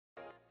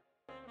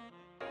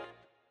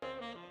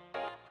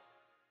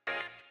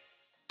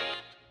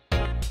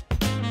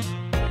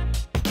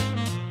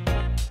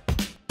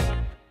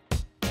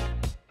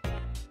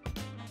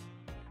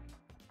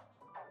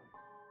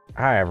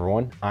Hi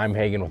everyone, I'm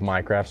Hagen with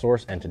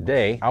MyCraftSource, and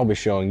today I'll be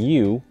showing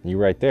you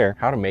right there,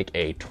 how to make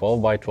a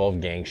 12 by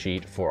 12 gang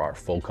sheet for our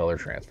full color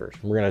transfers.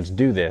 We're gonna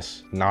do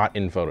this not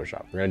in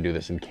Photoshop, we're gonna do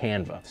this in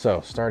Canva.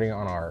 So starting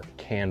on our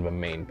Canva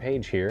main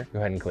page here, go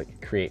ahead and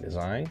click Create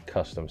Design,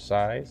 Custom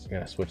Size. We're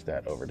gonna switch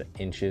that over to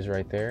inches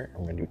right there.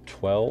 We're gonna do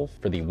 12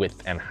 for the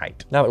width and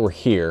height. Now that we're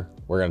here,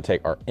 we're gonna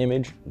take our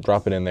image,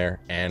 drop it in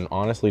there, and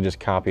honestly just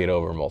copy it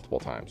over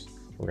multiple times.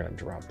 We're gonna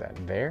drop that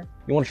there.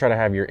 You wanna try to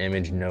have your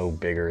image no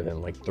bigger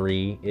than like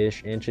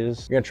 3-ish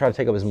inches. You're gonna try to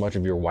take up as much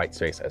of your white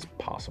space as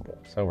possible.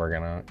 So we're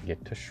gonna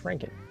get to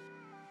shrinking.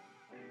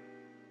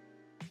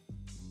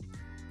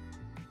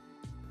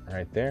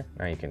 Right there.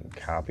 Now you can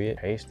copy it,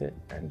 paste it,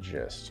 and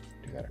just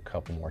do that a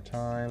couple more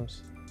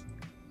times.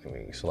 Then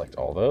we select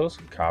all those,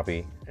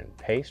 copy and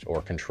paste,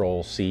 or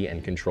Control C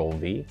and Control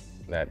V.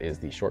 That is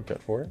the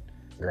shortcut for it.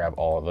 Grab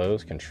all of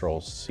those,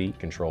 Control C,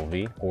 Control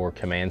V, or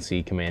Command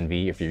C, Command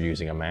V if you're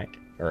using a Mac.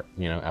 Or,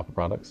 Apple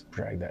products.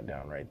 Drag that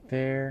down right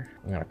there.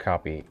 I'm gonna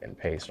copy and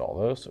paste all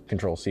those. So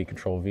Control C,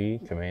 Control V,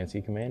 Command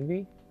C, Command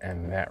V.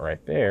 And that right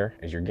there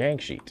is your gang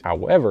sheet.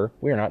 However,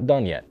 we are not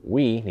done yet.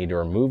 We need to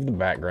remove the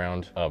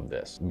background of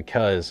this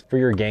because for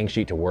your gang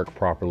sheet to work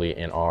properly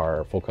in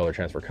our full color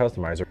transfer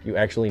customizer, you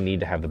actually need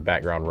to have the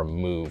background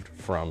removed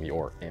from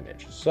your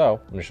image.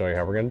 So I'm gonna show you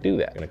how we're gonna do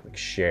that. I'm gonna click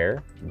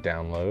Share,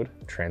 Download,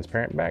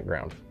 Transparent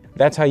Background.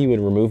 That's how you would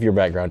remove your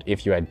background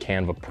if you had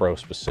Canva Pro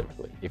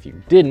specifically. If you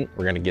didn't,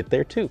 we're gonna get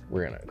there too.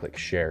 We're gonna click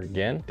Share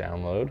again,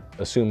 Download.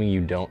 Assuming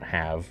you don't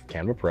have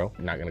Canva Pro,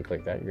 you're not gonna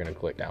click that, you're gonna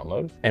click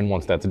Download. And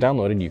once that's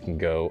downloaded, you can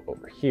go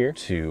over here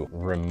to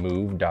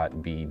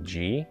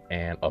remove.bg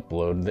and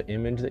upload the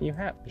image that you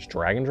have. Just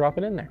drag and drop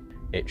it in there.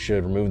 It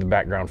should remove the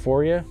background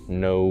for you.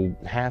 No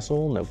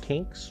hassle, no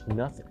kinks,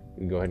 nothing. You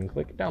can go ahead and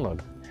click Download.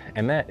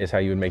 And that is how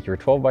you would make your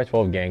 12 by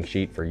 12 gang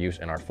sheet for use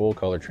in our full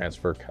color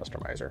transfer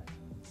customizer.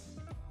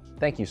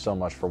 Thank you so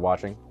much for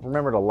watching.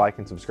 Remember to like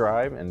and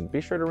subscribe, and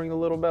be sure to ring the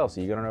little bell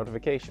so you get our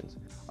notifications.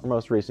 Our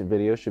most recent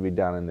video should be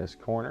down in this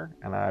corner,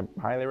 and I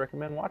highly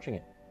recommend watching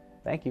it.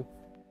 Thank you.